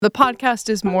The podcast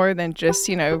is more than just,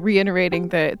 reiterating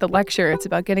the lecture. It's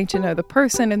about getting to know the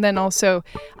person. And then also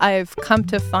I've come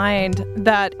to find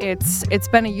that it's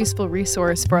been a useful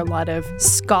resource for a lot of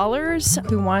scholars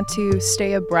who want to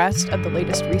stay abreast of the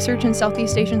latest research in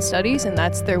Southeast Asian studies, and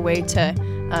that's their way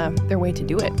to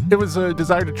do it. It was a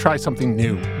desire to try something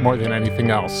new more than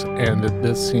anything else, and that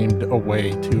this seemed a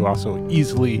way to also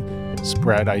easily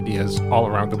spread ideas all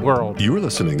around the world. You're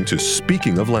listening to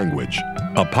Speaking of Language,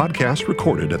 a podcast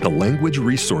recorded at the Language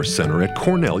Resource Center at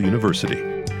Cornell University.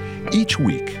 Each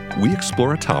week, we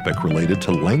explore a topic related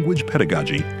to language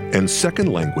pedagogy and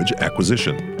second language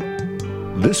acquisition.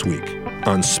 This week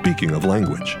on Speaking of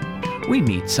Language, we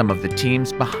meet some of the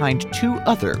teams behind two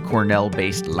other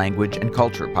Cornell-based language and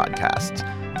culture podcasts.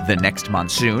 The Next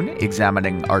Monsoon,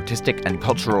 examining artistic and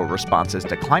cultural responses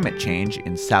to climate change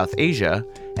in South Asia,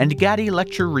 and Gatty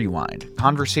Lecture Rewind,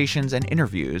 conversations and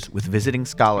interviews with visiting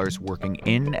scholars working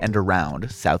in and around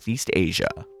Southeast Asia.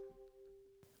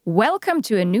 Welcome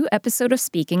to a new episode of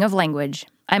Speaking of Language.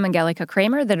 I'm Angelica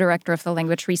Kramer, the director of the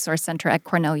Language Resource Center at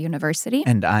Cornell University.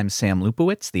 And I'm Sam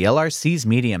Lupowitz, the LRC's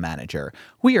media manager.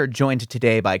 We are joined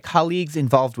today by colleagues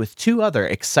involved with two other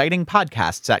exciting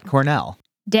podcasts at Cornell.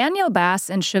 Daniel Bass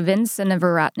and Shavin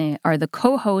Seneviratne are the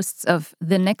co-hosts of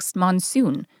The Next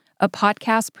Monsoon, a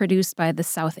podcast produced by the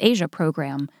South Asia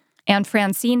program. And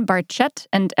Francine Barchett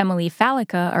and Emily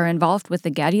Fallica are involved with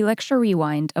the Gatty Lecture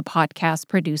Rewind, a podcast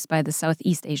produced by the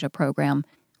Southeast Asia program.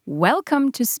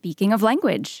 Welcome to Speaking of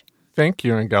Language. Thank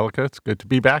you, Angelica. It's good to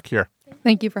be back here.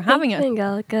 Thank you for having us.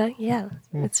 Angelica. Yeah,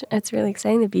 it's really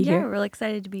exciting to be here. Yeah, we're really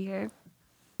excited to be here.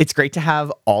 It's great to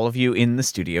have all of you in the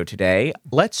studio today.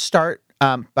 Let's start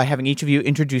by having each of you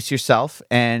introduce yourself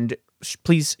and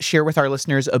please share with our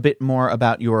listeners a bit more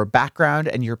about your background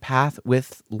and your path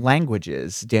with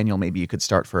languages. Daniel, maybe you could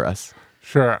start for us.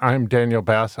 Sure. I'm Daniel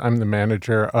Bass. I'm the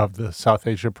manager of the South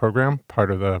Asia program, part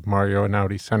of the Mario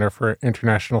Einaudi Center for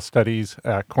International Studies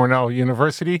at Cornell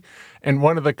University, and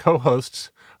one of the co-hosts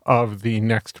of the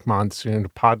Next Monsoon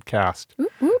podcast.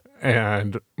 Ooh.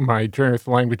 And my journey with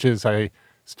languages, I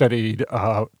studied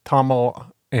Tamil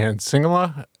and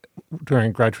Sinhala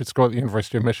during graduate school at the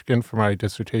University of Michigan for my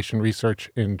dissertation research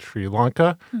in Sri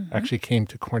Lanka. Mm-hmm. Actually came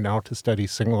to Cornell to study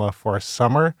Sinhala for a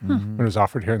summer. Mm-hmm. When it was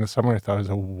offered here in the summer, I thought it was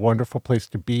a wonderful place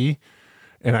to be,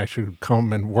 and I should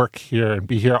come and work here and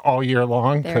be here all year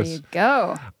long. There you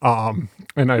go.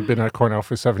 And I've been at Cornell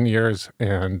for 7 years,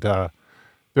 and there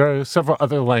are several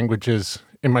other languages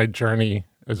in my journey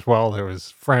as well. There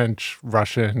was French,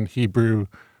 Russian, Hebrew.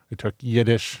 I took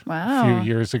Yiddish a few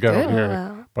years ago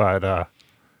here, but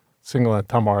Sinhala and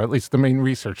Tamil are at least the main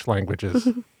research languages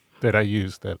that I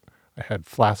used that I had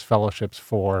FLAS fellowships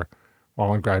for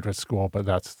while in graduate school, but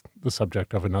that's the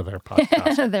subject of another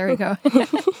podcast. There we go.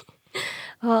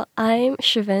 Well, I'm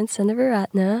Shavin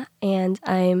Seneviratne, and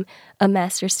I'm a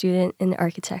master's student in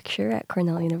architecture at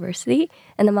Cornell University,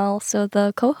 and I'm also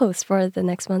the co-host for the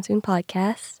Next Monsoon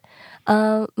podcast.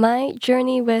 My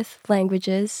journey with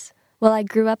languages, well, I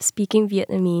grew up speaking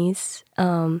Vietnamese,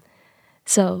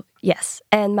 so yes,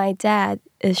 and my dad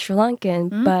is Sri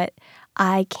Lankan, but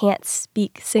I can't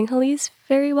speak Sinhalese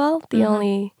very well. The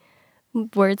only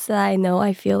words that I know,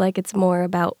 I feel like it's more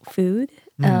about food.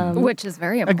 Which is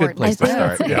very important. A good place to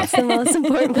start. It's the most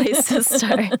important place to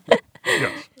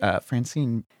start.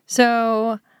 Francine.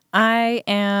 So I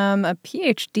am a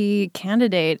PhD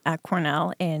candidate at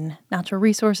Cornell in natural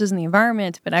resources and the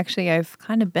environment, but actually I've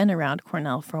kind of been around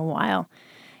Cornell for a while.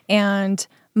 And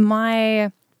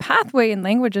my pathway in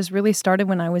languages really started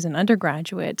when I was an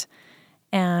undergraduate.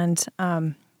 And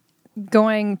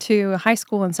going to high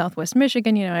school in Southwest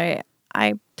Michigan,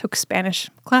 I took Spanish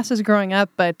classes growing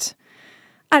up, but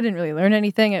I didn't really learn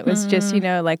anything. It was just,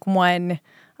 like one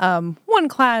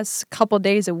class, couple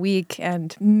days a week,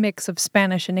 and mix of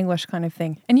Spanish and English kind of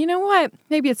thing. And you know what?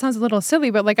 Maybe it sounds a little silly,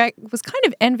 but I was kind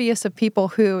of envious of people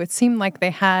who it seemed like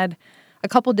they had a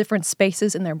couple different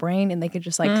spaces in their brain and they could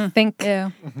just think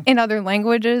in other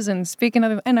languages and speak in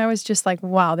other. And I was just like,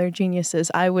 wow, they're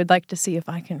geniuses. I would like to see if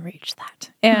I can reach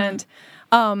that.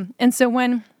 And so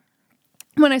when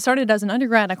I started as an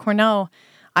undergrad at Cornell,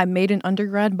 I made an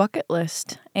undergrad bucket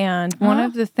list. And one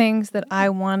of the things that I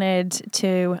wanted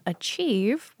to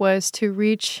achieve was to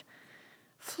reach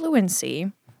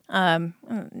fluency.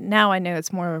 Now I know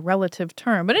it's more of a relative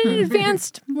term, but an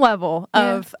advanced level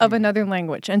of another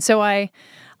language. And so I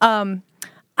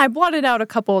blotted out a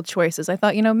couple of choices. I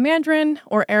thought, Mandarin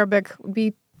or Arabic would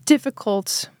be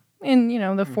difficult in,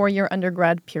 the 4-year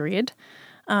undergrad period.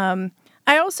 I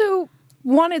also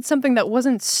wanted something that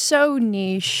wasn't so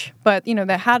niche, but,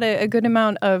 that had a good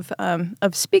amount of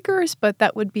speakers, but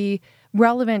that would be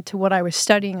relevant to what I was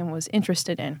studying and was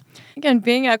interested in. Again,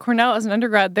 being at Cornell as an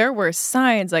undergrad, there were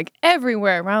signs like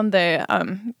everywhere around the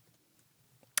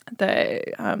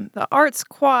arts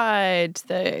quad,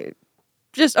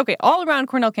 all around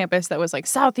Cornell campus that was like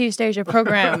Southeast Asia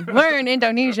program, learn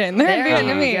Indonesian, learn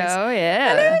Vietnamese. Oh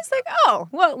yeah. And I was like, oh,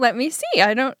 well, let me see.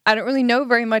 I don't really know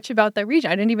very much about that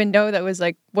region. I didn't even know that was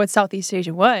like what Southeast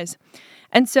Asia was.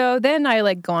 And so then I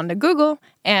like go on to Google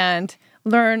and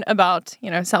learn about,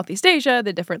 Southeast Asia,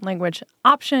 the different language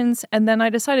options. And then I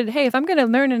decided, hey, if I'm going to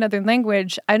learn another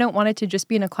language, I don't want it to just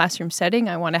be in a classroom setting.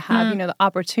 I want to have, the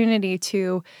opportunity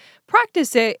to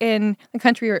practice it in a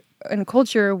country or in a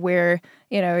culture where,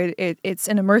 it's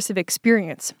an immersive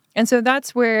experience. And so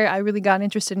that's where I really got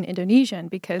interested in Indonesian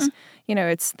because,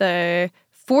 it's the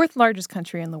fourth largest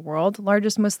country in the world,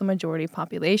 largest Muslim majority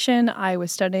population. I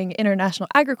was studying international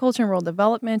agriculture and rural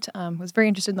development, was very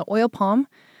interested in the oil palm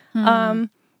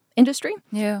industry.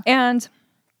 Yeah. And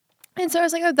so I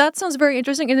was like, oh, that sounds very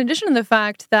interesting. In addition to the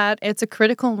fact that it's a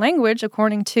critical language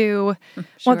according to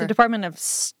the Department of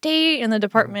State and the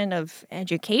Department of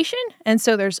Education. And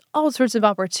so there's all sorts of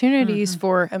opportunities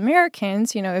for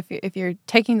Americans, if you're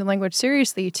taking the language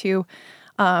seriously to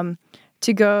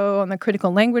go on the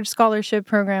critical language scholarship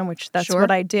program, which that's what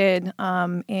I did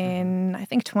in, I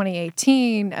think,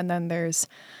 2018. And then there's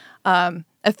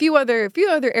a few other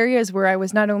areas where I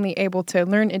was not only able to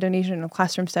learn Indonesian in a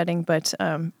classroom setting, but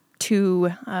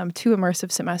two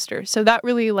immersive semesters. So that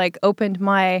really opened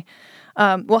my,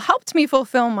 helped me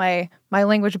fulfill my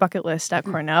language bucket list at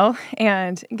Cornell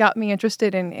and got me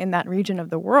interested in that region of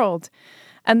the world.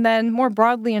 And then more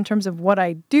broadly in terms of what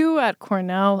I do at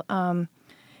Cornell,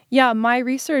 my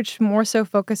research more so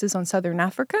focuses on Southern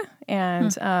Africa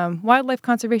and wildlife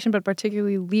conservation, but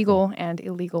particularly legal and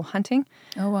illegal hunting.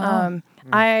 Oh, wow.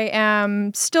 I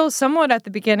am still somewhat at the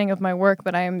beginning of my work,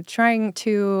 but I am trying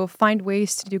to find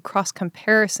ways to do cross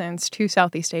comparisons to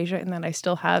Southeast Asia, and then I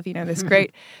still have, this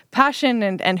great passion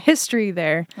and history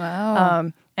there.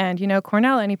 Wow. And,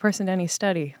 Cornell, any person, any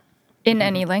study. In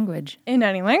any language. In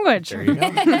any language. There you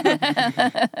go.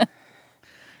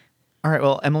 All right.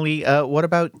 Well, Emily, what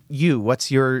about you? What's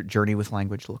your journey with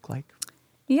language look like?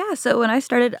 Yeah, so when I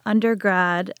started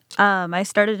undergrad, I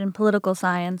started in political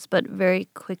science, but very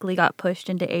quickly got pushed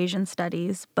into Asian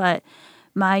studies. But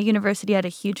my university had a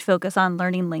huge focus on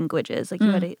learning languages.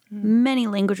 You had many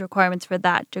language requirements for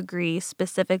that degree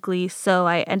specifically. So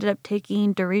I ended up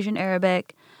taking Eurasian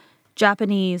Arabic,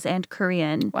 Japanese, and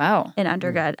Korean in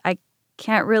undergrad. I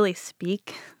can't really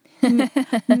speak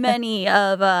many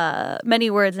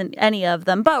words in any of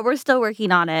them, but we're still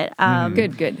working on it.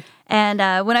 Good.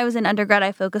 And when I was in undergrad,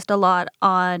 I focused a lot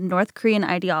on North Korean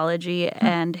ideology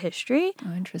and history.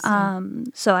 Oh,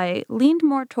 interesting. So I leaned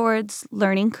more towards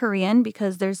learning Korean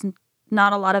because there's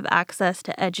not a lot of access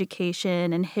to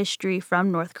education and history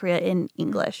from North Korea in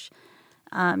English.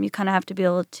 You kind of have to be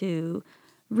able to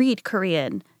read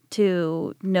Korean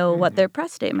to know what their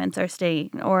press statements are saying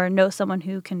or know someone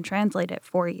who can translate it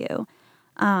for you.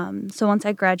 So once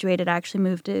I graduated, I actually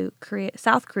moved to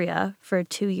South Korea for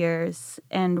 2 years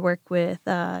and worked with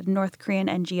North Korean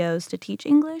NGOs to teach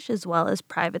English as well as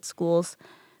private schools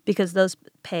because those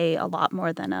pay a lot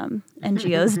more than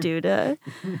NGOs do to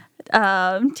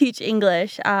teach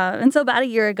English. And so about a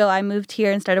year ago, I moved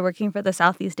here and started working for the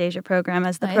Southeast Asia program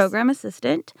as the program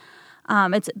assistant.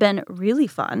 It's been really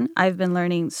fun. I've been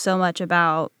learning so much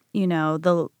about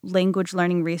the language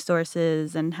learning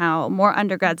resources and how more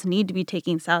undergrads need to be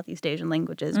taking Southeast Asian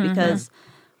languages because,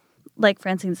 like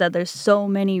Francine said, there's so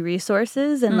many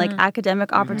resources and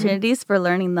academic opportunities for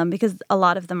learning them because a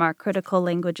lot of them are critical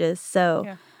languages.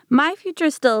 So my future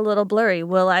is still a little blurry.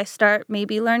 Will I start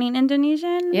maybe learning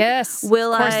Indonesian? Yes.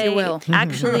 Will of course I you will.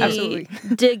 actually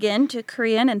dig into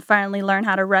Korean and finally learn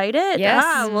how to write it?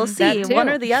 Yes. We'll see. That too. One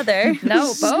or the other. No,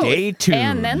 both. Stay tuned.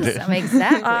 And then some,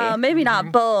 exactly. Maybe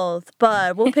not both,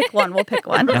 but we'll pick one.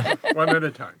 One at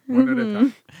a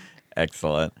time.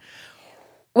 Excellent.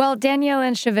 Well, Danielle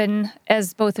and Siobhan,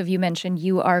 as both of you mentioned,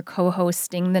 you are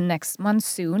co-hosting The Next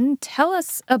Monsoon. Tell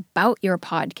us about your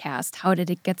podcast. How did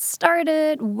it get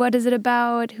started? What is it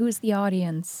about? Who's the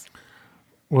audience?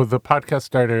 Well, the podcast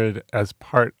started as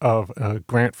part of a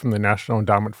grant from the National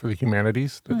Endowment for the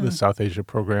Humanities that the South Asia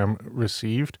program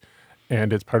received.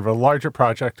 And it's part of a larger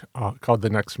project called The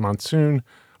Next Monsoon,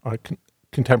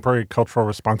 Contemporary Cultural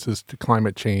Responses to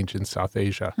Climate Change in South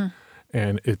Asia.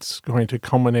 And it's going to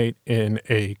culminate in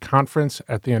a conference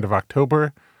at the end of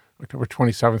October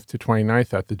 27th to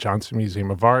 29th at the Johnson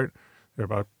Museum of Art. There are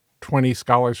about 20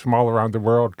 scholars from all around the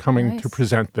world coming to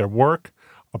present their work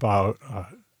about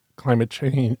climate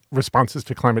change, responses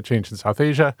to climate change in South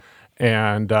Asia.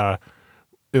 And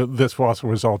this will also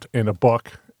result in a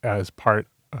book as part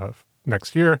of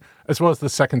next year, as well as the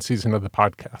second season of the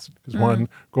podcast. Because one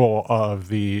goal of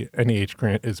the NEH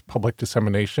grant is public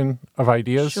dissemination of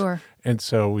ideas. Sure. And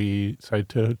so we decided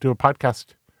to do a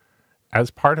podcast as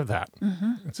part of that.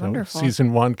 And so Wonderful.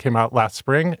 season 1 came out last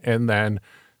spring, and then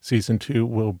season 2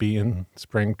 will be in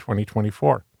spring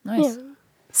 2024. Nice. Yeah.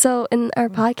 So in our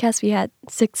podcast, we had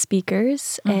 6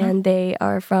 speakers, and they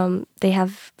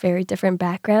have very different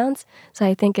backgrounds. So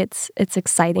I think it's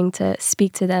exciting to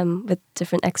speak to them with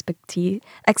different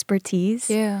expertise.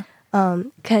 Yeah.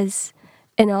 Because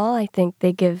in all, I think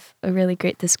they give a really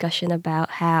great discussion about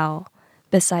how,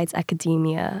 besides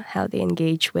academia, how they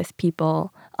engage with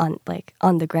people on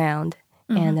the ground,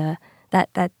 and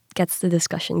that gets the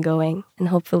discussion going, and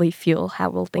hopefully fuel how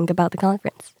we'll think about the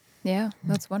conference. Yeah,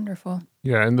 that's wonderful.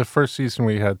 Yeah, in the first season,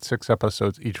 we had 6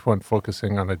 episodes, each one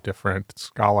focusing on a different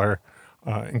scholar,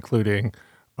 including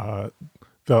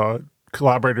the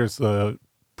collaborators, the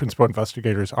principal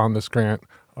investigators on this grant,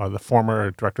 the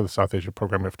former director of the South Asia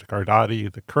program, Iftikhar Gatty,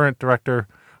 the current director,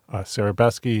 Sarah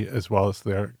Besky, as well as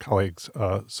their colleagues,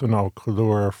 Sonal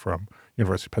Kulur from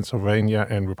University of Pennsylvania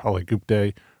and Rupali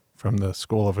Gupte from the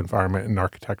School of Environment and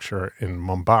Architecture in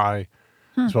Mumbai,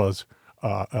 as well as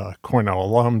Cornell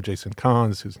alum, Jason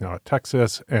Kahns, who's now at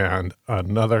Texas, and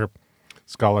another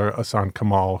scholar, Asan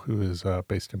Kamal, who is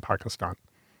based in Pakistan.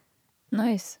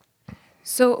 Nice.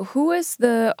 So who is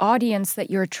the audience that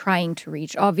you're trying to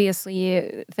reach?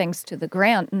 Obviously, thanks to the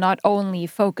grant, not only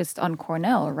focused on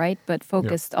Cornell, right, but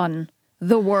focused on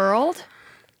the world?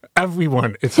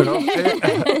 Everyone.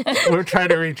 We're trying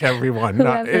to reach everyone.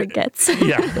 Whoever gets.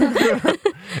 Yeah.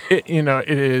 It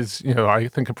is, I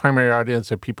think a primary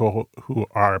audience are people who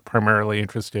are primarily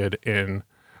interested in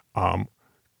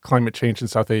climate change in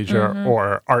South Asia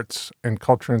or arts and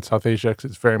culture in South Asia,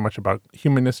 because it's very much about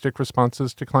humanistic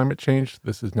responses to climate change.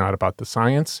 This is not about the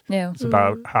science. Yeah. It's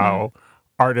about how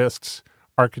artists,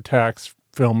 architects,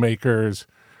 filmmakers,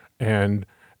 and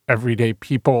everyday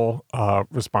people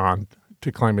respond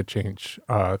to climate change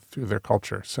through their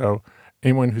culture. So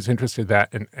anyone who's interested in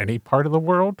that in any part of the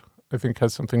world, I think,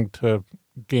 has something to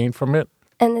gain from it.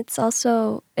 And it's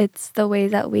the way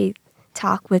that we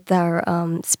talk with our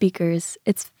speakers.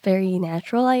 It's very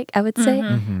natural, I would say.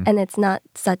 And it's not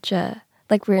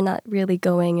we're not really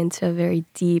going into a very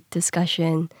deep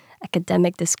discussion,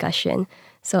 academic discussion.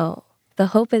 So the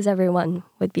hope is everyone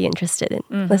would be interested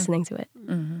in listening to it.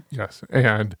 Yes.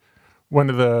 And one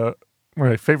of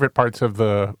my favorite parts of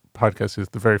the podcast is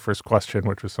the very first question,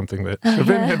 which was something that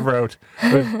Shavin had wrote.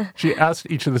 She asked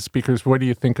each of the speakers, what do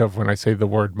you think of when I say the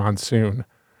word monsoon?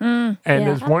 And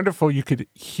it's wonderful. You could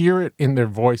hear it in their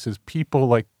voices.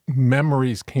 People,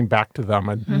 memories came back to them.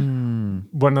 And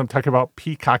one of them talking about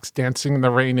peacocks dancing in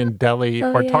the rain in Delhi,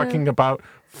 or talking about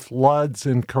floods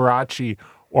in Karachi,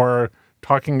 or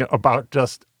talking about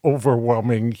just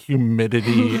overwhelming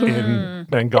humidity in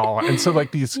Bengal. And so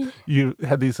you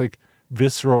had these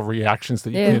visceral reactions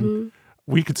that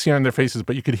we could see on their faces,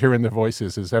 but you could hear in their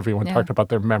voices as everyone talked about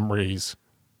their memories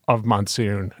of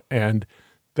monsoon. And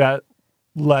that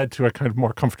led to a kind of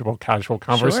more comfortable, casual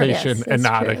conversation, and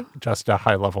not just a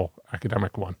high-level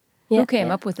academic one. Who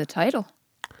came up with the title?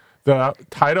 The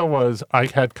title was, I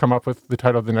had come up with the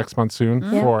title of The Next Monsoon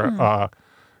for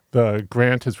the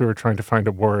grant, as we were trying to find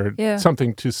a word,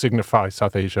 something to signify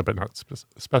South Asia, but not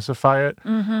specify it.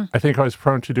 I think I was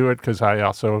prone to do it because I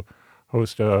also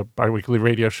host a biweekly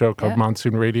radio show called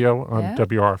Monsoon Radio on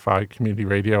WRFI Community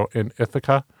Radio in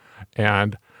Ithaca.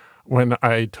 And when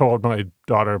I told my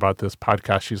daughter about this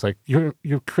podcast, she's like, you're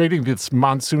creating this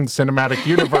monsoon cinematic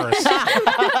universe.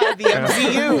 The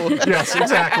MCU. Yes,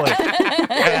 exactly.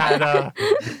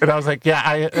 And I was like,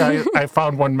 I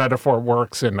found one metaphor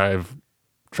works, and I've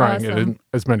trying it in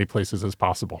as many places as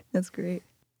possible. That's great.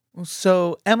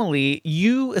 So, Emily,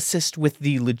 you assist with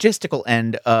the logistical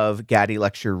end of Gatty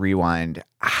Lecture Rewind.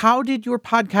 How did your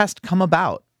podcast come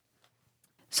about?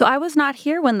 So I was not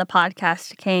here when the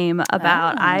podcast came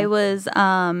about. I was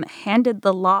handed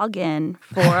the login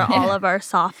for all of our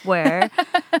software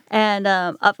and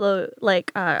upload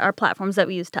our platforms that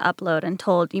we use to upload, and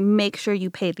told you make sure you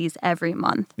pay these every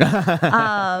month.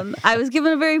 I was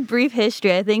given a very brief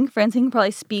history. I think Francine can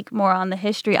probably speak more on the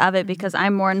history of it because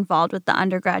I'm more involved with the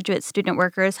undergraduate student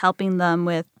workers, helping them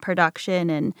with production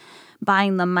and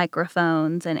buying them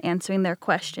microphones and answering their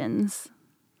questions.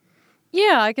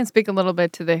 Yeah, I can speak a little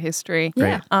bit to the history.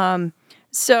 Yeah.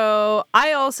 So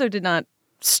I also did not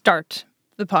start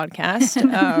the podcast.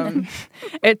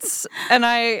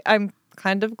 I'm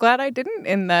kind of glad I didn't,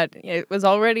 in that it was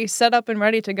already set up and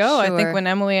ready to go. I think Sure. when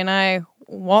Emily and I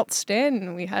waltzed in,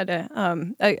 and we had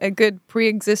a good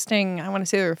pre-existing, I want to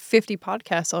say there were 50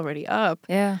 podcasts already up.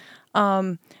 Yeah.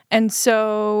 And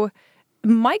so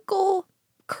Michael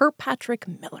Kirkpatrick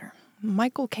Miller,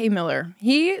 Michael K. Miller,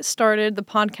 he started the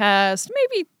podcast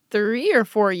maybe 3 or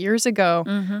 4 years ago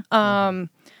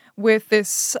with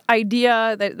this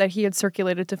idea that he had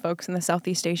circulated to folks in the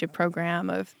Southeast Asia program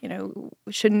of,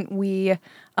 shouldn't we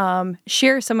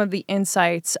share some of the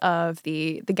insights of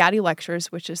the Gatty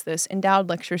lectures, which is this endowed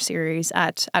lecture series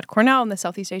at Cornell in the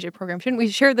Southeast Asia program. Shouldn't we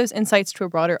share those insights to a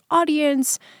broader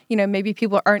audience? Maybe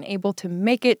people aren't able to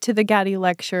make it to the Gatty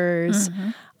lectures.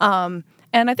 And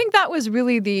I think that was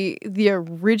really the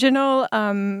original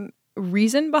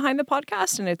reason behind the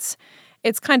podcast, and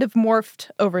it's kind of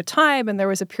morphed over time. And there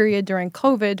was a period during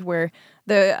COVID where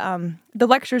the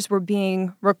lectures were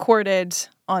being recorded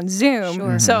on Zoom.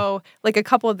 Sure. So, like a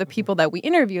couple of the people that we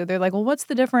interviewed, they're like, "Well, what's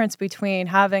the difference between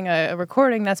having a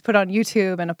recording that's put on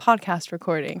YouTube and a podcast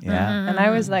recording?" Yeah. And I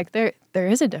was like, "There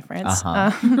is a difference.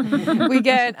 We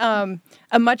get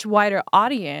a much wider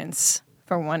audience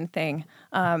for one thing."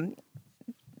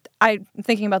 I'm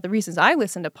thinking about the reasons I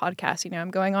listen to podcasts. I'm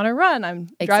going on a run. I'm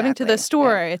driving to the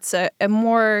store. Yeah. It's a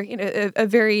more, a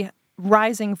very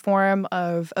rising form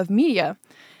of media.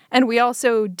 And we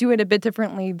also do it a bit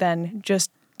differently than just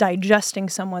digesting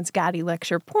someone's Gatty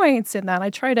lecture points, in that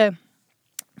I try to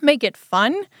make it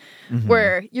fun,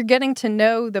 where you're getting to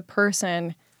know the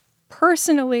person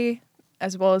personally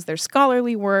as well as their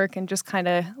scholarly work, and just kind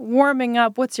of warming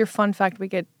up. What's your fun fact? We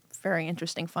get very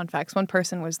interesting fun facts. One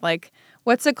person was like,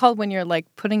 what's it called when you're like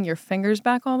putting your fingers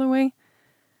back all the way?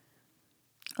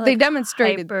 Like they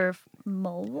demonstrated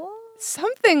hypermobile?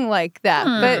 Something like that.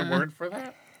 Is there a word for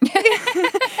that?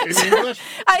 In English?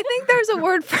 I think there's a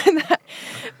word for that.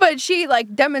 But she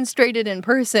like demonstrated in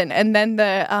person, and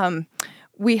then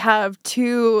we have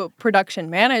 2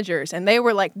 production managers, and they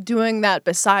were like doing that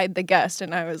beside the guest,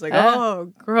 and I was like,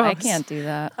 oh, gross. I can't do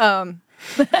that.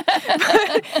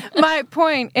 My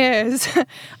point is,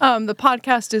 the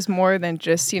podcast is more than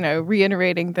just,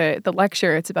 reiterating the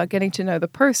lecture. It's about getting to know the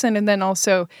person. And then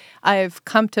also I've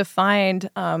come to find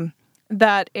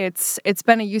that it's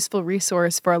been a useful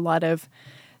resource for a lot of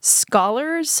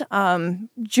scholars,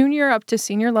 junior up to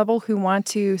senior level, who want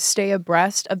to stay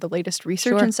abreast of the latest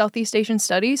research in Southeast Asian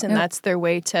studies. And that's their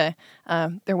way to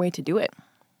do it.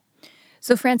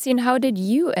 So, Francine, how did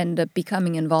you end up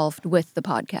becoming involved with the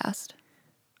podcast?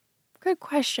 Good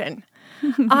question.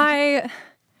 I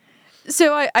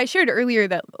shared earlier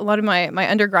that a lot of my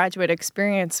undergraduate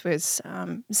experience was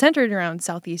centered around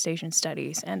Southeast Asian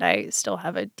studies, and I still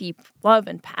have a deep love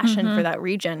and passion for that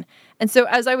region. And so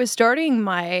as I was starting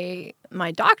my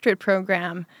doctorate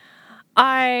program,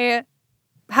 I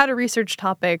had a research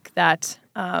topic that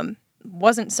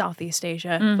wasn't Southeast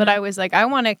Asia, but I was like, I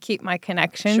want to keep my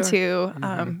connection to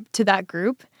that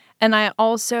group. And I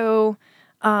also...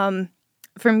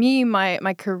 for me,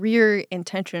 my career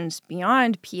intentions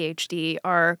beyond PhD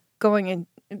are going in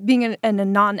being in a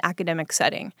non-academic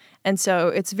setting. And so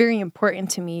it's very important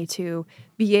to me to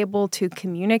be able to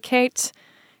communicate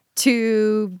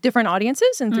to different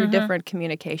audiences and through different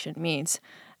communication means.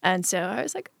 And so I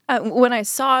was like, when I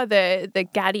saw the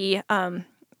Gatty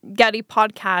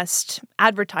podcast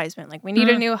advertisement, like, we need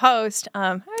a new host,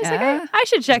 I was like, I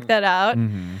should check that out.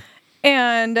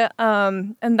 And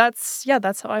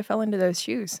that's how I fell into those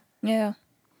shoes. Yeah,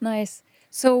 nice.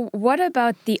 So what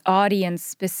about the audience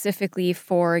specifically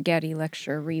for Gatty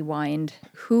Lecture Rewind?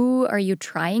 Who are you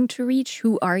trying to reach?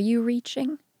 Who are you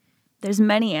reaching? There's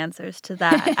many answers to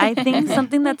that. I think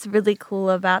something that's really cool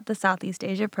about the Southeast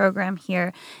Asia program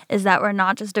here is that we're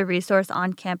not just a resource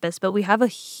on campus, but we have a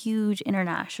huge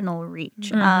international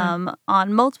reach on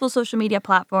multiple social media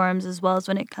platforms, as well as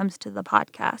when it comes to the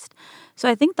podcast. So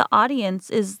I think the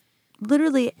audience is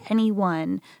literally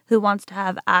anyone who wants to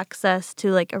have access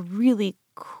to like a really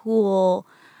cool,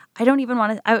 I don't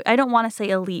want to say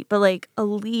elite, but like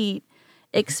elite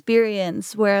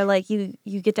experience where like you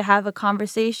get to have a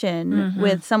conversation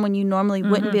with someone you normally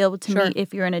wouldn't be able to meet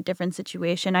if you're in a different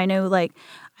situation. I know, like,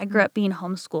 I grew up being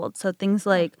homeschooled, so things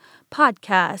like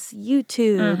podcasts,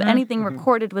 YouTube, anything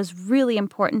recorded was really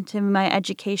important to my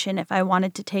education if I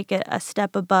wanted to take it a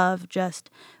step above just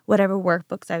whatever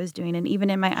workbooks I was doing. And even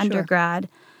in my undergrad,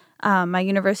 my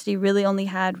university really only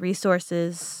had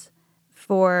resources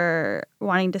for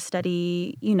wanting to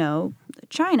study,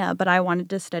 China, but I wanted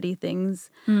to study things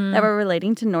that were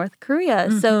relating to North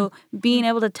Korea. So being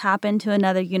able to tap into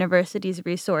another university's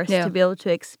resource to be able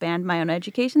to expand my own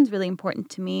education is really important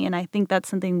to me. And I think that's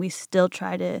something we still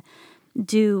try to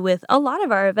do with a lot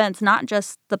of our events, not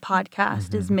just the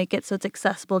podcast, is make it so it's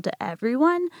accessible to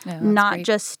everyone, not great.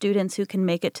 just students who can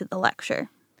make it to the lecture.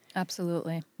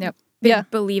 Absolutely. Yep.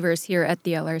 Big believers here at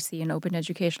the LRC in open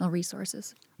educational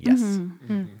resources. Yes.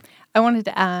 I wanted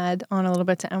to add on a little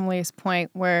bit to Emily's point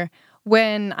where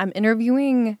when I'm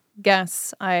interviewing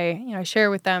guests, I share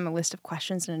with them a list of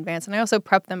questions in advance, and I also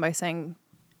prep them by saying,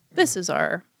 this is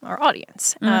our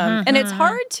audience. And it's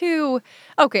hard to,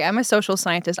 I'm a social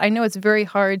scientist. I know it's very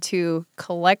hard to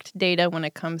collect data when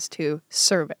it comes to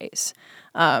surveys.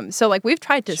 So we've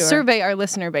tried to survey our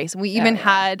listener base. We even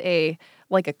had a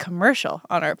commercial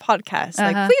on our podcast,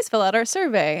 please fill out our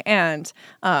survey. And,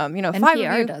 5 of you.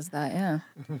 NPR does that, yeah.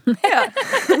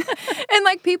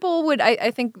 And people would,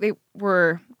 I think they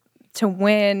were to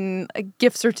win a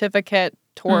gift certificate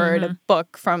toward a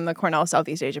book from the Cornell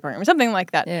Southeast Asia program or something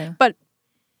like that. Yeah. But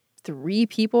 3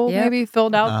 people maybe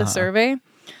filled out the survey.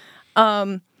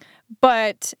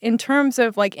 But in terms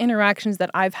of interactions that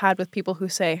I've had with people who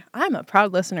say, I'm a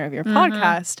proud listener of your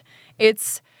podcast,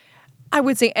 it's, I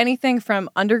would say, anything from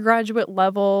undergraduate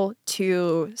level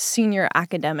to senior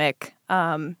academic,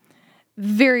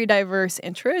 very diverse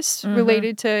interests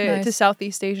related to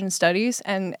Southeast Asian studies.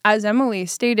 And as Emily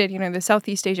stated, the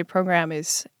Southeast Asia program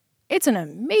it's an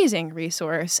amazing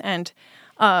resource and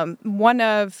one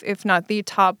of, if not the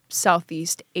top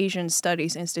Southeast Asian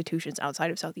studies institutions outside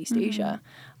of Southeast Asia.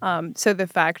 So the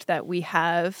fact that we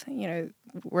have,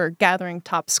 we're gathering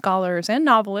top scholars and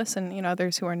novelists and,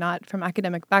 others who are not from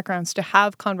academic backgrounds to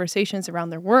have conversations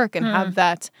around their work and have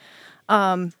that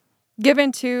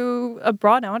given to a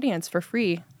broad audience for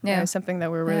free is something that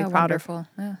we're really proud of. Wonderful.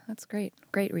 Yeah, that's great.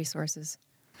 Great resources.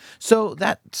 So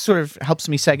that sort of helps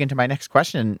me seg into my next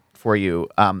question for you.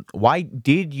 Why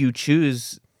did you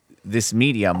choose this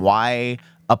medium? Why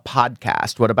a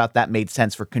podcast? What about that made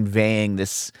sense for conveying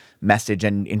this message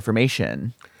and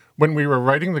information? When we were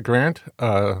writing the grant,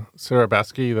 Sarah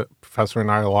Baskey, the professor in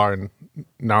ILR and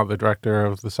now the director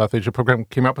of the South Asia program,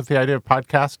 came up with the idea of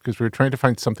podcast because we were trying to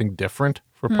find something different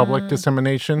for public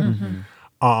dissemination.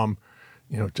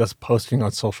 Just posting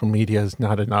on social media is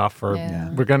not enough. Or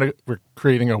we're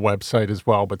creating a website as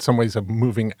well, but some ways of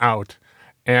moving out.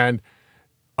 And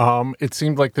it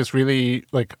seemed like this really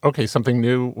something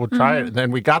new. We'll try it. And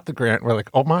then we got the grant. And we're like,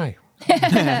 oh my.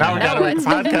 Now we got to make a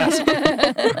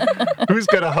podcast. Who's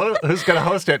gonna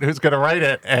host it? Who's gonna write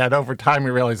it? And over time,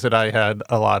 we realized that I had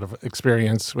a lot of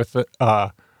experience with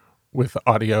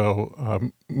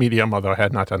audio medium, although I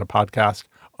had not done a podcast.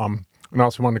 And I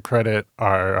also want to credit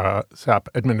our SAP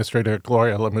administrator,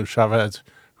 Gloria Lemus Chavez,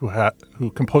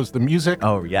 who composed the music.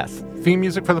 Oh, yes. Theme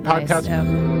music for the podcast.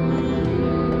 Nice,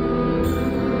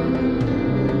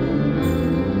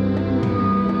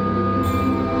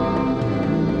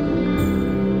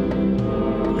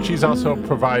 She's also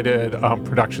provided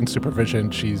production supervision.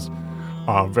 She's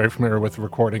very familiar with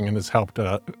recording and has helped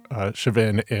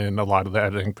Shavin in a lot of the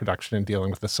editing, production, and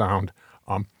dealing with the sound.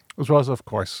 As well as, of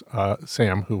course,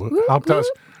 Sam, who helped us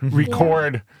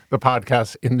record the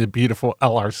podcast in the beautiful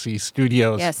LRC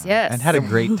studios. Yes. And had a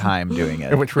great time doing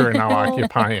it. Which we are now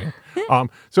occupying.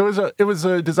 So it was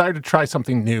a desire to try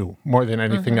something new more than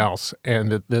anything else. And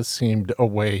that this seemed a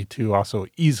way to also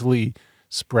easily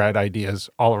spread ideas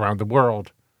all around the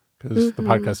world because the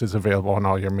podcast is available on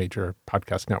all your major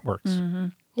podcast networks.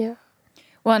 Yeah.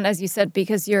 Well, and as you said,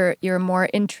 because you're more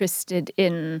interested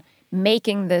in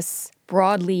making this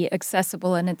broadly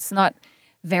accessible and it's not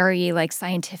very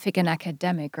scientific and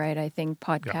academic, right? I think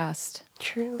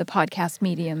the podcast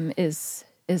medium is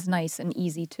nice and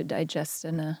easy to digest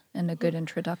and a good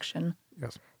introduction.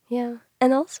 Yes. Yeah.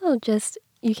 And also just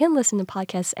you can listen to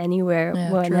podcasts anywhere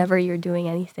whenever you're doing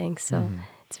anything. So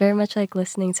it's very much like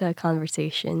listening to a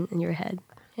conversation in your head.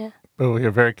 Yeah. But we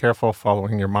are very careful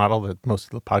following your model that most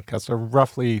of the podcasts are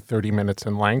roughly 30 minutes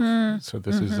in length. So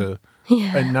this is a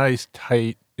nice,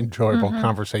 tight, enjoyable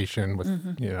conversation with,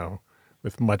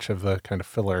 with much of the kind of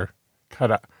filler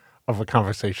cut out of a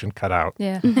conversation cut out.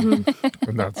 Yeah.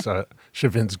 And that's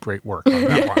Shavin's great work on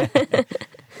that one.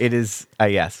 It is,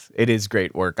 yes, it is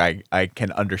great work. I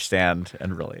can understand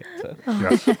and relate to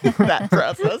that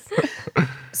process.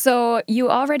 So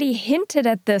you already hinted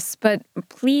at this, but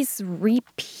please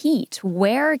repeat.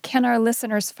 Where can our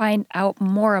listeners find out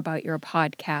more about your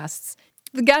podcasts?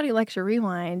 The Gatty Lecture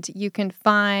Rewind you can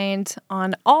find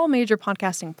on all major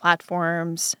podcasting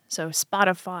platforms, so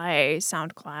Spotify,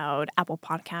 SoundCloud, Apple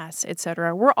Podcasts,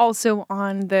 etc. We're also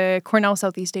on the Cornell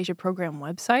Southeast Asia program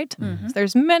website. So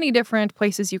there's many different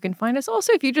places you can find us.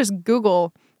 Also, if you just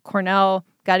Google Cornell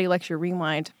Gatty Lecture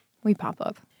Rewind, we pop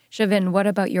up. Shavin, what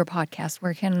about your podcast?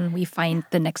 Where can we find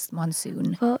The Next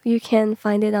Monsoon? Well, you can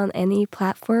find it on any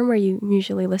platform where you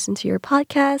usually listen to your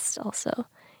podcast also.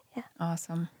 Yeah.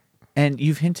 Awesome. And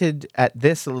you've hinted at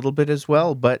this a little bit as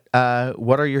well, but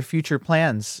what are your future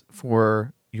plans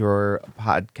for your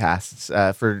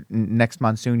podcasts? For Next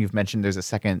Monsoon, you've mentioned there's a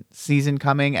second season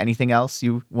coming. Anything else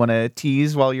you want to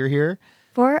tease while you're here?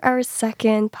 For our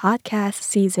second podcast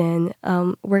season,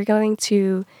 we're going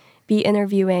to be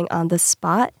interviewing on the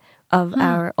spot of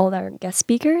all our guest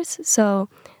speakers. So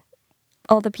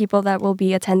all the people that will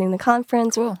be attending the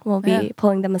conference will be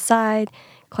pulling them aside,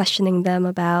 questioning them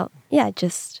about,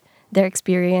 just their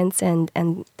experience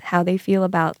and how they feel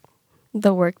about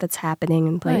the work that's happening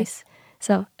in place.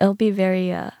 So it'll be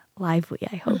very lively,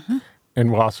 I hope.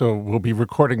 And we'll be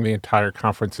recording the entire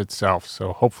conference itself.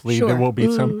 So hopefully there will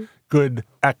be some good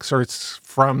excerpts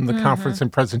from the conference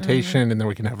and presentation, and then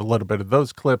we can have a little bit of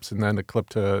those clips and then a clip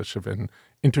to Shavin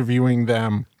interviewing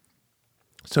them.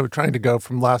 So we're trying to go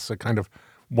from less a kind of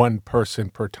one person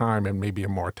per time and maybe a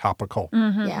more topical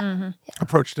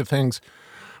approach to things.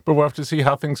 But we'll have to see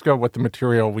how things go, what the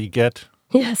material we get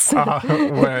Yes.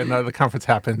 when the conference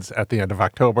happens at the end of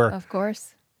October. Of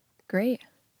course. Great.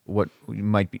 What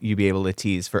might you be able to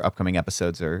tease for upcoming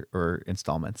episodes or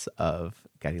installments of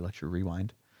Gatty Lecture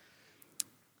Rewind?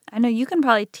 I know you can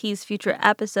probably tease future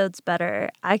episodes better.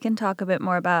 I can talk a bit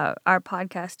more about our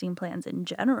podcasting plans in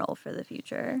general for the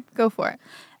future. Go for it.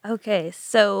 Okay,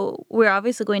 so we're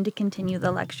obviously going to continue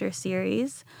the lecture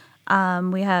series.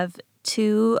 We have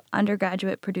 2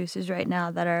 undergraduate producers right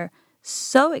now that are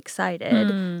so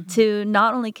excited to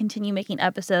not only continue making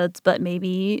episodes, but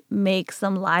maybe make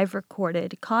some live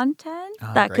recorded content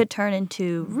that great. could turn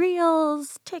into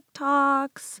reels,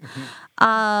 TikToks,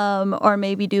 or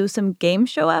maybe do some game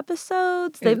show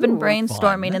episodes. They've been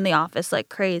brainstorming in the office like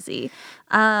crazy.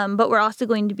 But we're also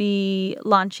going to be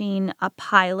launching a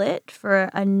pilot for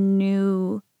a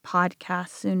new podcast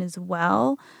soon as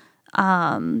well.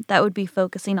 That would be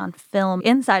focusing on film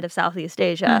inside of Southeast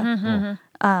Asia.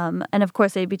 And of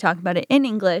course, they'd be talking about it in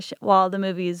English while the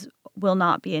movies will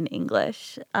not be in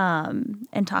English,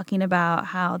 and talking about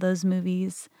how those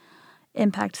movies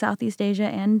impact Southeast Asia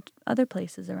and other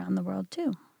places around the world,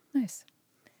 too. Nice.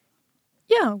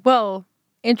 Yeah, well,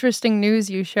 interesting news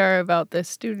you share about the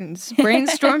students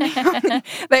brainstorming.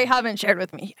 They haven't shared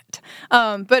with me yet.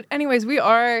 But anyways, we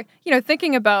are,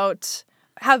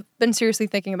 have been seriously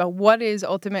thinking about what is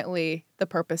ultimately the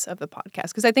purpose of the podcast.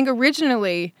 Because I think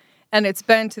originally, and it's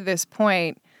been to this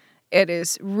point, it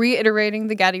is reiterating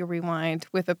the Gatty Rewind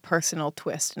with a personal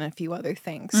twist and a few other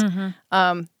things.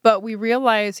 But we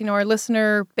realize, our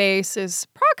listener base is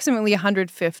approximately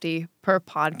 150 per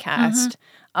podcast.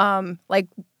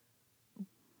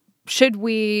 Should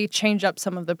we change up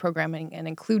some of the programming and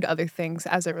include other things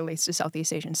as it relates to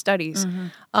Southeast Asian studies?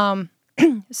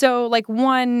 So,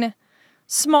 one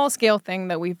small scale thing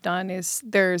that we've done is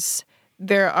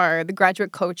there are the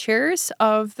graduate co-chairs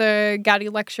of the Gatty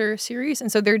Lecture series,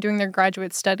 and so they're doing their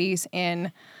graduate studies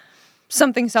in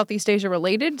something Southeast Asia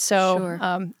related.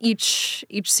 So each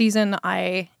season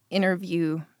I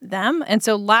interview them, and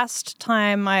so last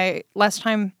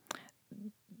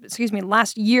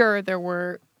year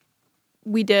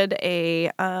we did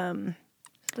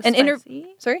an interview.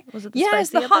 Sorry? Was it the Yes,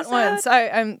 spicy the hot episode? ones.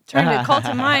 I'm trying to call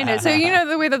to mind it. So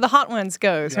the way that the hot ones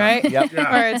goes, right? Yep.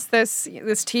 Where it's this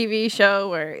TV show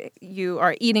where you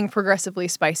are eating progressively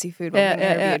spicy food when being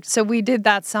interviewed. So we did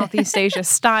that Southeast Asia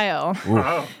style.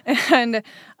 And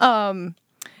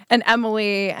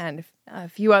Emily and a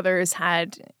few others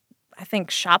had, I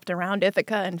think, shopped around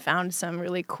Ithaca and found some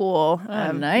really cool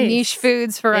nice. niche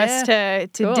foods for us to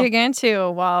Cool. dig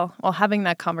into while having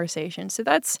that conversation. So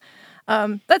that's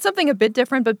something a bit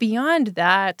different. But beyond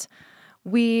that,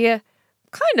 we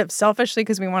kind of selfishly,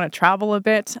 because we want to travel a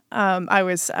bit, I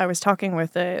was talking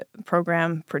with the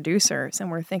program producers, and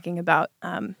we're thinking about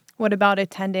what about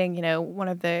attending, one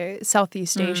of the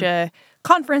Southeast Asia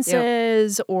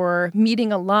conferences or meeting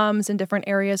alums in different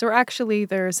areas, or actually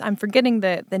I'm forgetting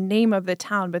the name of the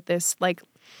town, but this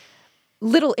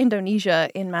Little Indonesia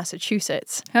in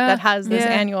Massachusetts that has this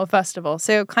annual festival.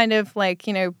 So kind of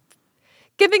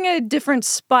giving a different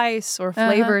spice or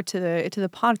flavor to the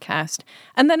podcast.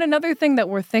 And then another thing that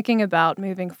we're thinking about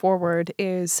moving forward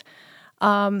is,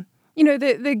 the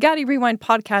Gatty Rewind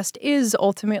podcast is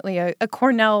ultimately a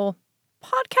Cornell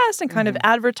podcast and kind of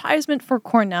advertisement for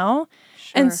Cornell.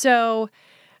 Sure. And so,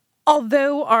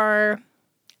 although our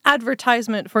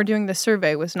advertisement for doing the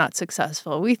survey was not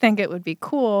successful, we think it would be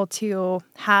cool to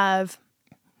have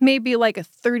maybe a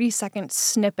 30-second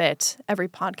snippet every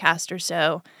podcast or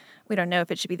so we don't know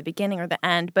if it should be the beginning or the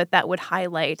end, but that would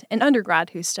highlight an undergrad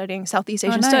who's studying Southeast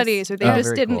Asian nice. studies, or they just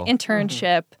very did cool. an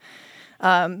internship,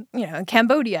 in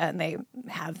Cambodia, and they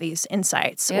have these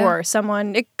insights. Yeah. Or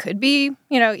someone, it could be,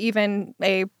 even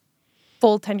a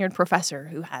full tenured professor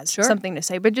who has something to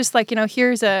say. But just like,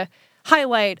 here's a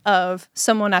highlight of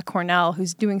someone at Cornell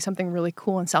who's doing something really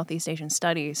cool in Southeast Asian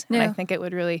studies. And I think it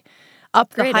would really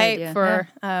up the Great hype idea,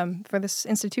 for this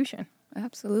institution.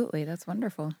 Absolutely. That's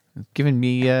wonderful. Giving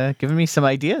me some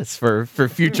ideas for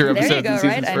future There you episodes go, and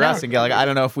seasons right? for I us. know. And like, I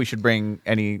don't know if we should bring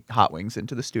any hot wings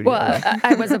into the studio. Well,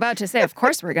 I was about to say, of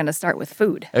course, we're going to start with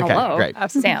food. Okay, Hello, great.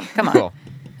 Sam. Come on. Cool.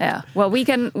 Yeah. Well, we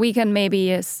can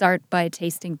maybe start by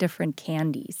tasting different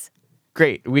candies.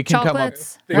 Great. We can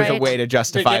Chocolates, come up with a right? way to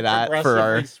justify that for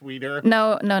our. sweeter,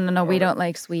 No. We don't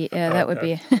like sweet. Yeah, that would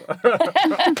be.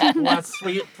 less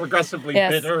sweet, progressively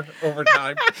Yes. bitter over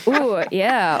time. Ooh,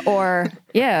 yeah. Or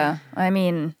yeah. I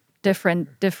mean, different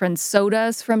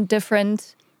sodas from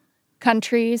different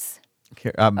countries.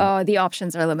 Here, Oh, the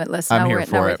options are limitless. I'm Now here we're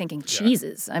for it. thinking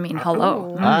cheeses. I mean,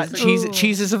 hello.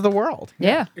 cheeses of the world.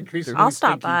 Yeah. Increasingly I'll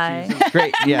stop stinky by. cheeses.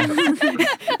 Great.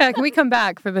 Yeah. Can we come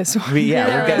back for this one? We'll get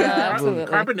Absolutely.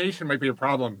 Carbonation might be a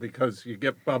problem because you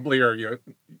get bubbly, or you're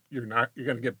going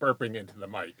to get burping into the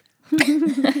mic.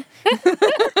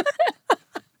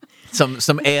 some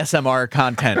ASMR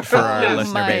content for our Oh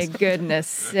listener my base.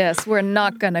 goodness. Yes, we're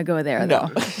not going to go there, though.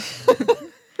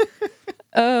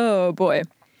 Oh, boy.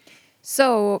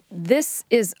 So this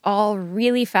is all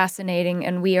really fascinating,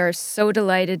 and we are so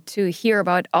delighted to hear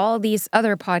about all these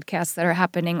other podcasts that are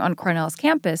happening on Cornell's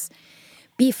campus.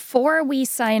 Before we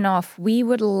sign off, we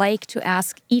would like to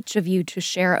ask each of you to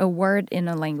share a word in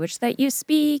a language that you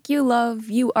speak, you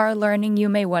love, you are learning, you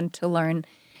may want to learn,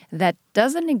 that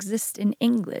doesn't exist in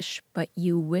English, but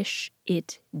you wish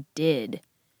it did.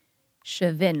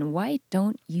 Shavin, why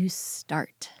don't you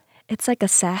start? It's like a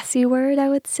sassy word, I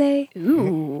would say.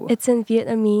 Ooh. It's in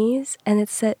Vietnamese, and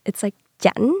it's like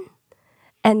 "giãn,"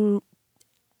 and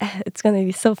it's gonna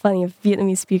be so funny if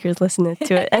Vietnamese speakers listen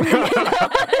to it.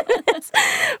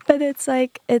 But it's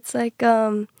like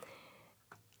to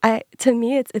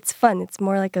me it's fun. It's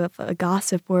more like a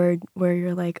gossip word where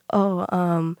you're like,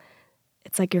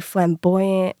 it's like you're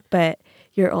flamboyant, but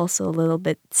you're also a little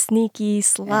bit sneaky,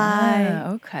 sly.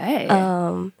 Ah,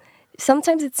 okay.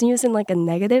 Sometimes it's used in like a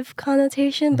negative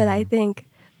connotation, but I think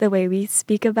the way we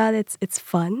speak about it, it's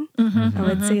fun. I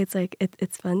would say it's like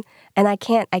it's fun, and I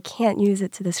can't use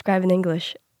it to describe in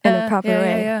English in a proper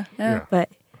way. Yeah.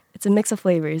 But it's a mix of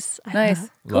flavors.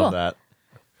 Nice. Cool. Love that.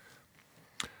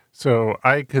 So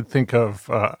I could think of,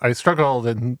 I struggled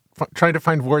in trying to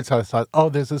find words. I thought,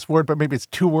 there's this word, but maybe it's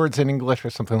two words in English or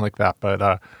something like that. But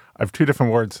I have two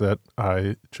different words that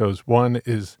I chose. One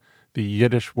is the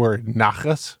Yiddish word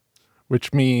nachas,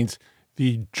 which means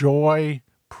the joy,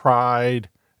 pride,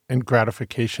 and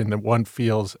gratification that one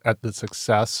feels at the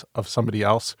success of somebody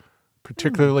else,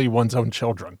 particularly one's own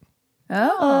children.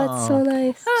 Oh, it's so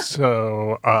nice.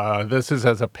 So this is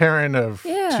as a parent of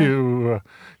two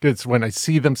kids. When I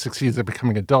see them succeed, they're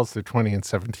becoming adults. They're 20 and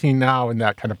 17 now, and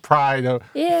that kind of pride of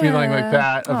feeling like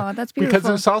that. Oh, that's beautiful.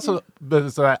 Because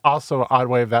there's also odd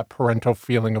way of that parental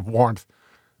feeling of warmth.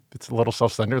 It's a little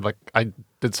self-centered, like I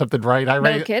did something right.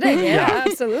 No kidding. Yeah,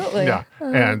 absolutely. Yeah,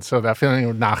 and so that feeling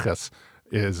of nachas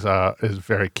is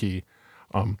very key.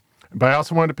 But I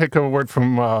also wanted to pick a word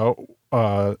from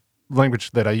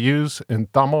language that I use in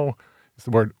Tamil. It's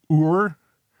the word ur,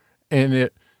 and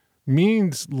it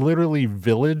means literally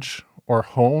village or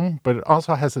home, but it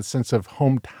also has a sense of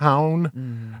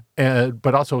hometown,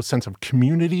 but also a sense of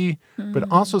community, but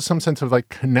also some sense of like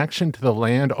connection to the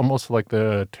land, almost like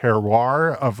the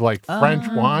terroir of like French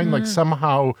wine. Like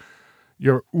somehow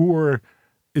your ur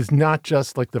is not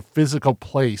just like the physical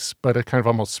place, but a kind of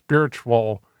almost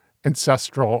spiritual,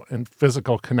 ancestral, and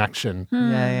physical connection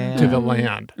to the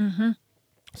land.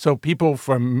 So people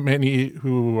from many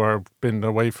who have been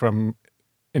away from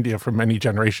India for many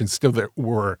generations, still their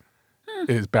ur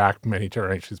is back many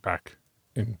generations back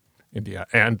in India.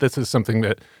 And this is something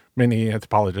that many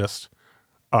anthropologists,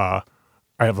 I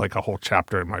have like a whole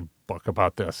chapter in my book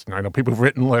about this. And I know people have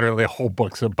written literally whole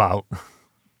books about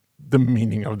the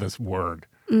meaning of this word,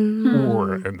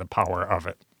 ur, and the power of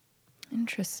it.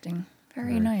 Interesting.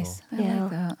 Very nice. Cool. I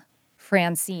like that.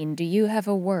 Francine, do you have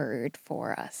a word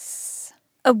for us?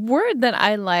 A word that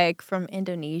I like from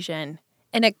Indonesian,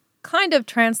 and it kind of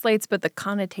translates, but the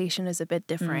connotation is a bit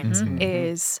different,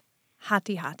 is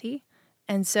hati-hati.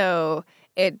 And so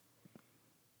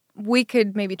we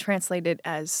could maybe translate it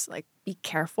as like be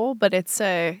careful, but it's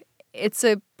it's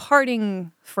a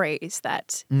parting phrase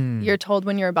that you're told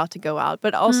when you're about to go out.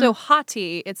 But also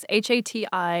hati, it's Hati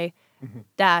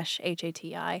dash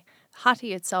Hati.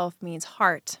 Hati itself means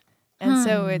heart. And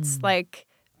so it's like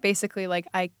basically like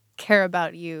I care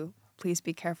about you. Please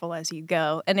be careful as you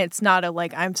go. And it's not a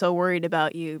like I'm so worried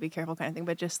about you, be careful kind of thing,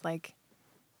 but just like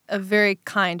a very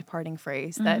kind parting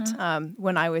phrase that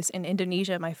when I was in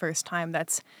Indonesia my first time,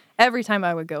 that's every time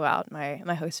I would go out, my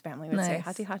host family would say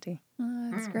hati hati.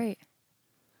 Oh, that's great.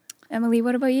 Emily,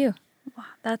 what about you? Wow,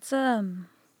 that's a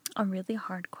really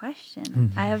hard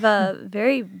question. I have a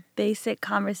very basic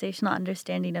conversational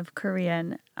understanding of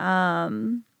Korean.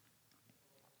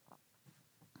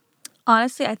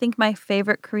 Honestly, I think my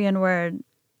favorite Korean word,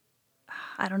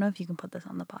 I don't know if you can put this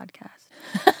on the podcast.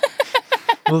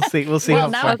 We'll see. Well,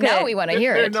 now we want to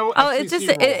hear it.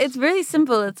 It's really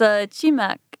simple. It's a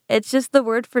chimak. It's just the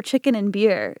word for chicken and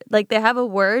beer. Like they have a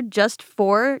word just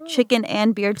for chicken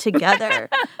and beer together.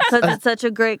 Because it's such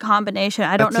a great combination.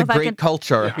 I don't know if I can. That's a great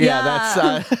culture. Yeah,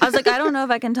 that's. I was like, I don't know if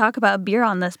I can talk about beer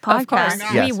on this podcast. Of course,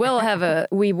 Yes.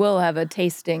 we will have a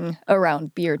tasting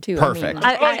around beer too. Perfect.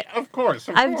 Of course.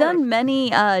 I've done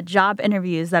many job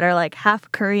interviews that are like half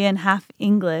Korean, half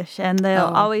English, and they'll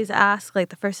always ask like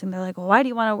the first thing they're like, "Well, why do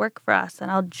you want to work for us?"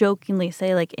 And I'll jokingly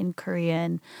say like in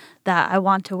Korean that I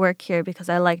want to work here because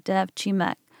I like to have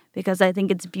chimek. Because I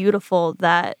think it's beautiful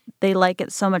that they like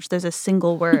it so much. There's a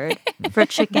single word for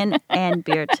chicken and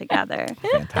beer together.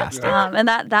 Fantastic. And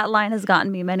that line has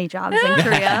gotten me many jobs in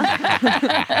Korea.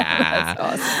 That's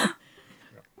awesome.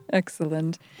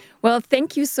 Excellent. Well,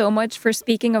 thank you so much for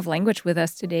speaking of language with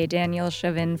us today, Daniel,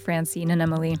 Shavin, Francine, and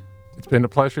Emily. It's been a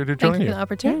pleasure to join Thank you you. for the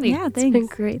opportunity. Yeah, It's thanks. been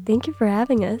great. Thank you for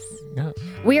having us. Yeah.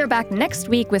 We are back next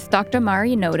week with Dr.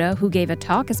 Mari Noda, who gave a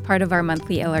talk as part of our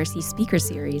monthly LRC speaker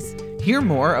series. Hear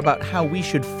more about how we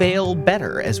should fail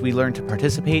better as we learn to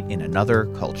participate in another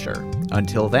culture.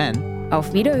 Until then,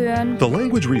 Auf Wiederhören! The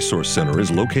Language Resource Center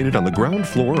is located on the ground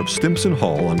floor of Stimson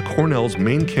Hall on Cornell's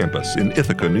main campus in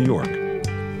Ithaca, New York.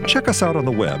 Check us out on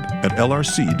the web at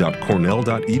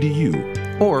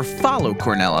lrc.cornell.edu. or follow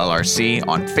Cornell LRC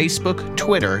on Facebook,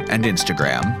 Twitter, and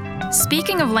Instagram.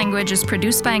 Speaking of Language is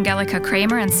produced by Angelica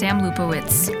Kramer and Sam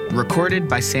Lupowitz. Recorded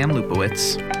by Sam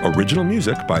Lupowitz. Original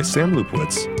music by Sam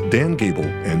Lupowitz, Dan Gable,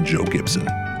 and Joe Gibson.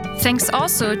 Thanks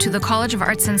also to the College of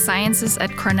Arts and Sciences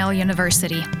at Cornell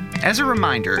University. As a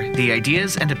reminder, the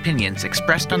ideas and opinions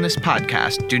expressed on this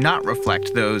podcast do not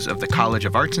reflect those of the College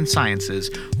of Arts and Sciences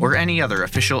or any other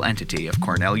official entity of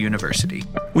Cornell University.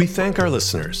 We thank our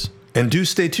listeners, and do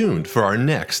stay tuned for our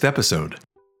next episode.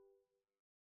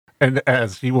 And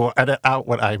as you will edit out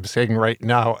what I'm saying right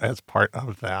now as part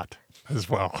of that as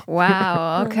well.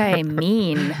 Wow, okay,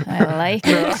 mean. I like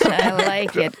it. I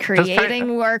like it.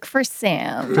 Creating work for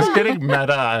Sam. Just getting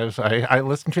meta. I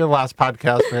listened to your last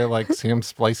podcast where like Sam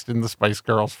spliced in the Spice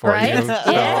Girls for Right? you. So,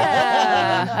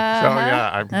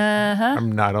 Yeah.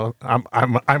 I'm not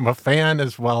I'm a fan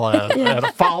as well as and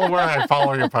a follower. I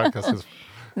follow your podcast as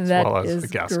well as That the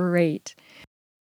is guest. great.